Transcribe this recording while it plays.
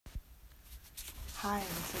Hi,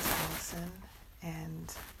 this is Allison,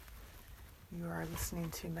 and you are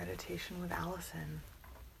listening to Meditation with Allison.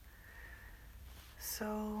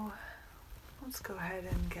 So, let's go ahead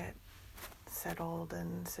and get settled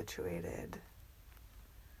and situated.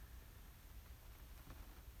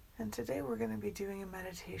 And today we're going to be doing a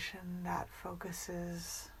meditation that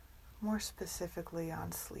focuses more specifically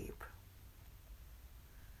on sleep.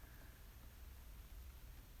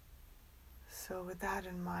 So with that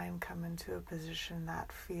in mind, come into a position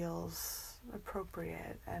that feels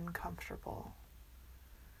appropriate and comfortable.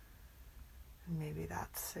 And maybe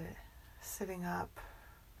that's sitting up.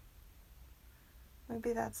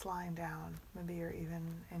 Maybe that's lying down. Maybe you're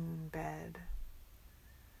even in bed.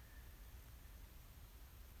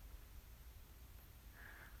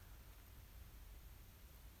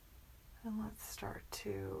 And let's start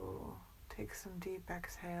to take some deep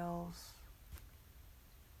exhales.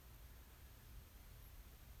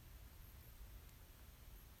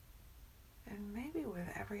 And maybe with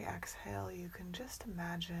every exhale, you can just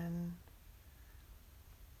imagine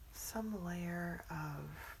some layer of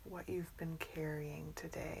what you've been carrying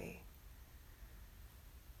today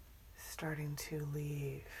starting to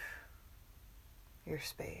leave your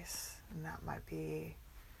space. And that might be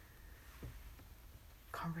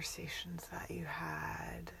conversations that you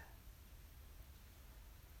had,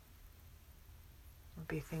 would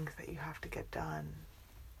be things that you have to get done.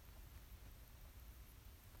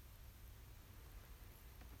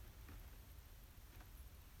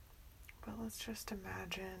 But let's just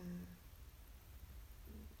imagine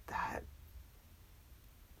that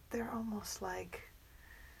they're almost like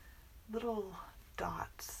little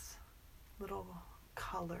dots, little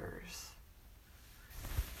colors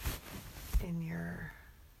in your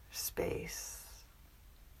space.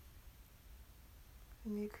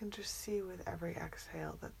 And you can just see with every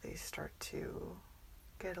exhale that they start to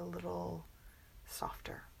get a little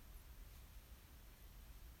softer.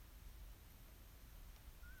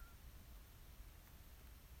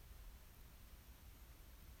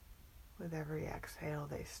 With every exhale,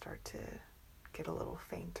 they start to get a little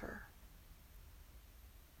fainter.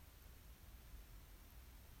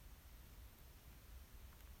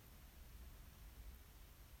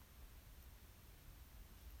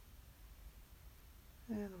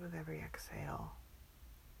 And with every exhale,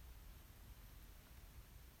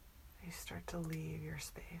 they start to leave your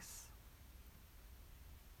space.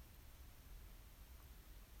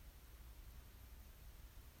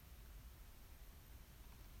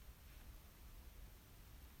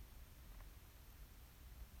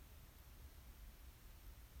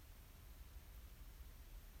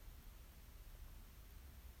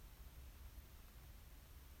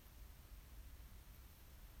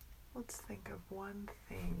 Let's think of one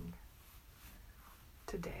thing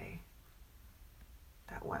today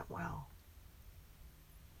that went well.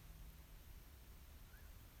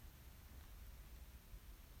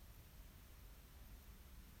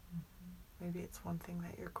 Maybe it's one thing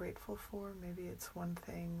that you're grateful for. Maybe it's one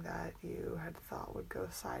thing that you had thought would go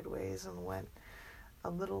sideways and went a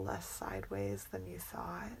little less sideways than you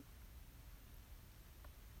thought.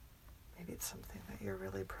 Maybe it's something that you're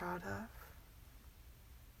really proud of.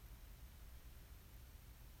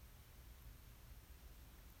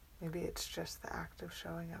 Maybe it's just the act of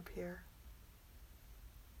showing up here.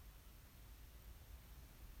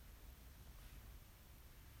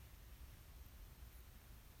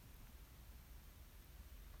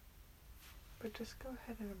 But just go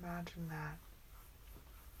ahead and imagine that.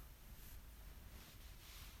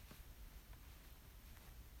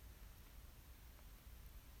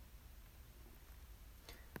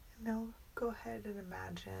 And now go ahead and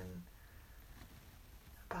imagine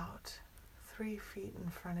about 3 feet in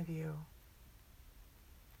front of you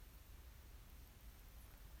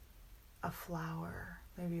a flower,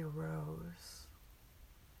 maybe a rose.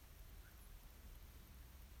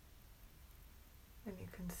 And you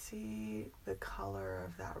can see the color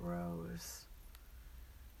of that rose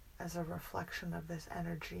as a reflection of this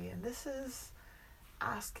energy. And this is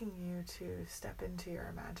asking you to step into your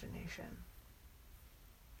imagination.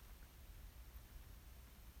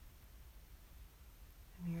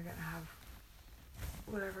 And you're going to have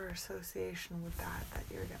whatever association with that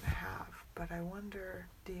you're going to have. But I wonder,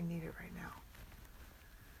 do you need it right now?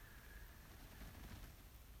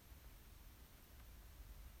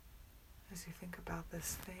 As you think about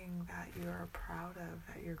this thing that you're proud of,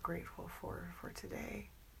 that you're grateful for today,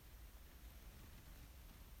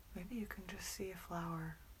 maybe you can just see a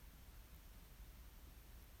flower.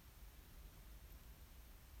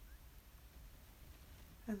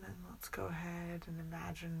 And then let's go ahead and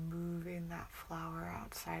imagine moving that flower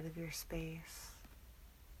outside of your space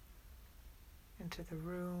into the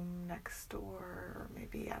room next door, or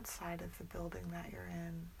maybe outside of the building that you're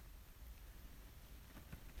in.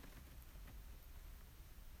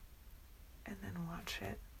 And then watch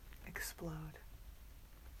it explode.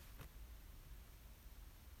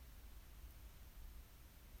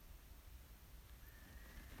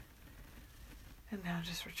 And now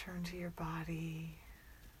just return to your body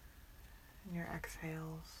and your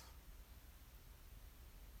exhales.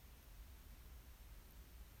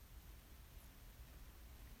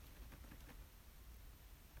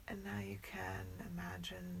 And now you can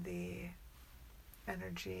imagine the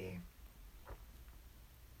energy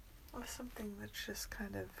of something that's just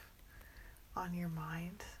kind of on your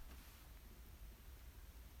mind.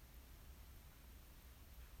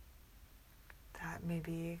 That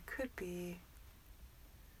maybe could be,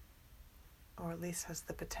 or at least has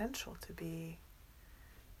the potential to be,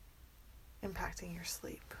 impacting your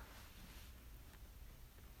sleep.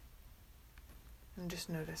 And just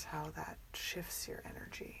notice how that shifts your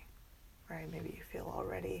energy, right? Maybe you feel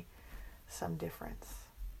already some difference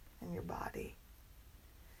in your body.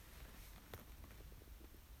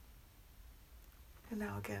 And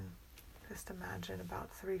now again, just imagine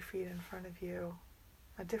about 3 feet in front of you,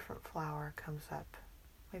 a different flower comes up.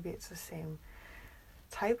 Maybe it's the same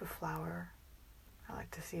type of flower. I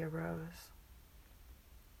like to see a rose.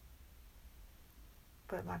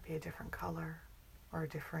 But it might be a different color or a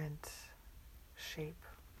different shape.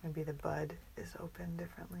 Maybe the bud is open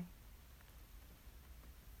differently.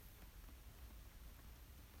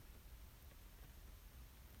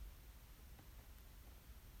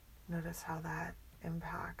 Notice how that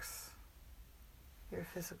impacts your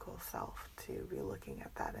physical self to be looking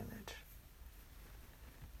at that image.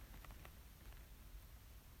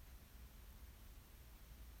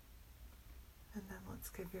 And then let's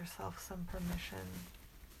give yourself some permission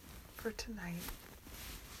for tonight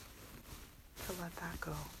to let that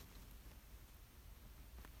go.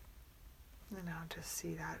 And now just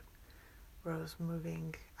see that rose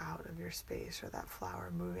moving out of your space, or that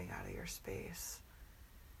flower moving out of your space,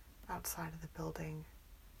 outside of the building.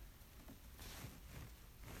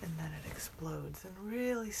 And then it explodes, and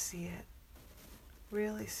really see it.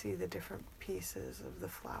 Really see the different pieces of the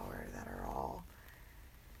flower that are all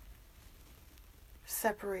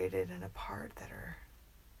separated and apart, that are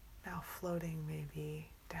now floating maybe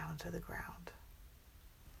down to the ground.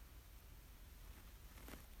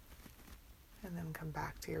 And then come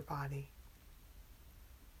back to your body.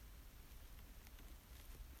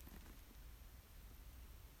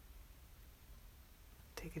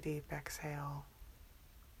 Take a deep exhale.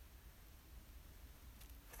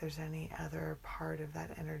 If there's any other part of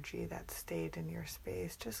that energy that stayed in your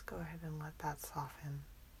space, just go ahead and let that soften.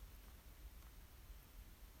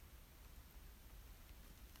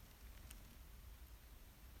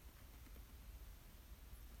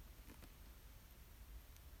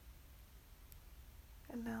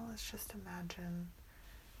 And now let's just imagine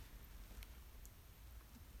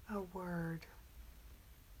a word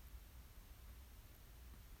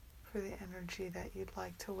for the energy that you'd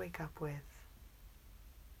like to wake up with.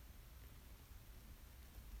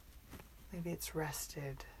 Maybe it's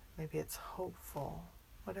rested, maybe it's hopeful,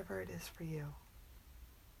 whatever it is for you.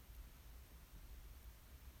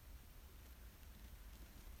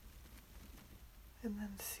 And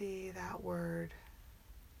then see that word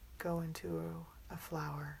go into a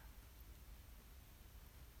flower.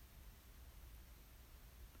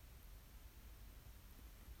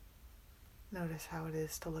 Notice how it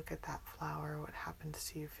is to look at that flower, what happens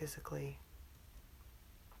to you physically.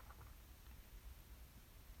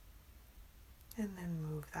 And then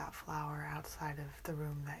move that flower outside of the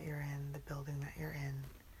room that you're in, the building that you're in,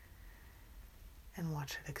 and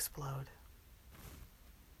watch it explode.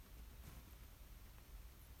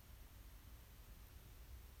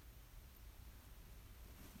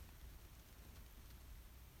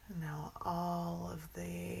 And now all of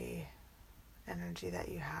the energy that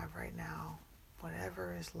you have right now,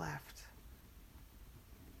 whatever is left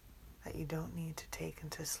that you don't need to take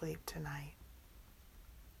into sleep tonight,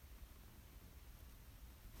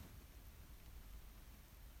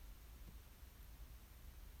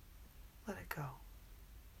 let it go.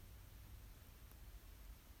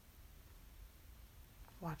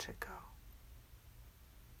 Watch it go.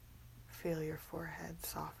 Feel your forehead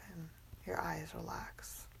soften, your eyes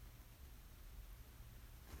relax.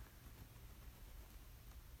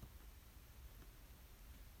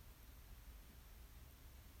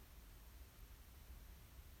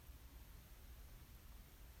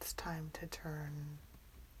 It's time to turn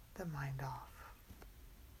the mind off.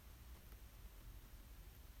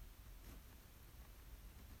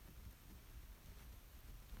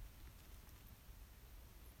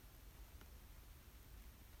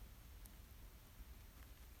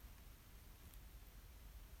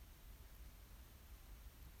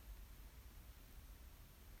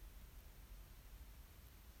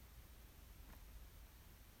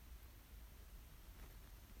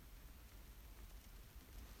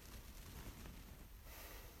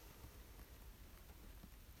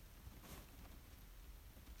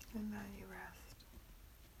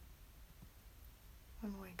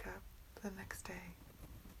 wake up the next day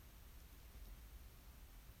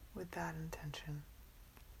with that intention.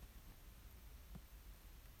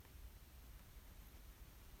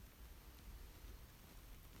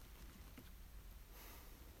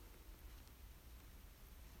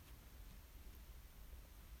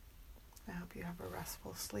 I hope you have a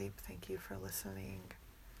restful sleep. Thank you for listening.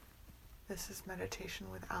 This is Meditation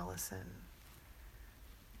with Allison.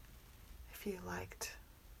 If you liked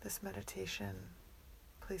this meditation,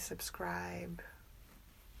 please subscribe.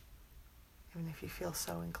 Even if you feel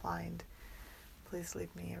so inclined, please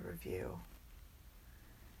leave me a review.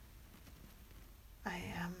 I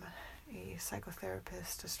am a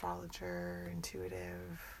psychotherapist, astrologer,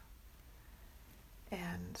 intuitive,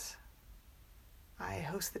 and I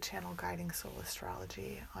host the channel Guiding Soul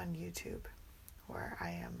Astrology on YouTube, where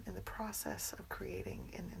I am in the process of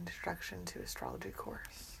creating an introduction to astrology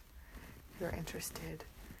course. If you're interested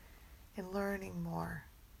in learning more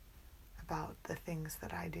about the things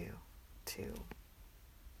that I do to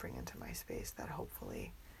bring into my space that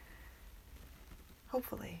hopefully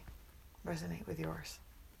resonate with yours.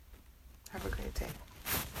 Have a great day.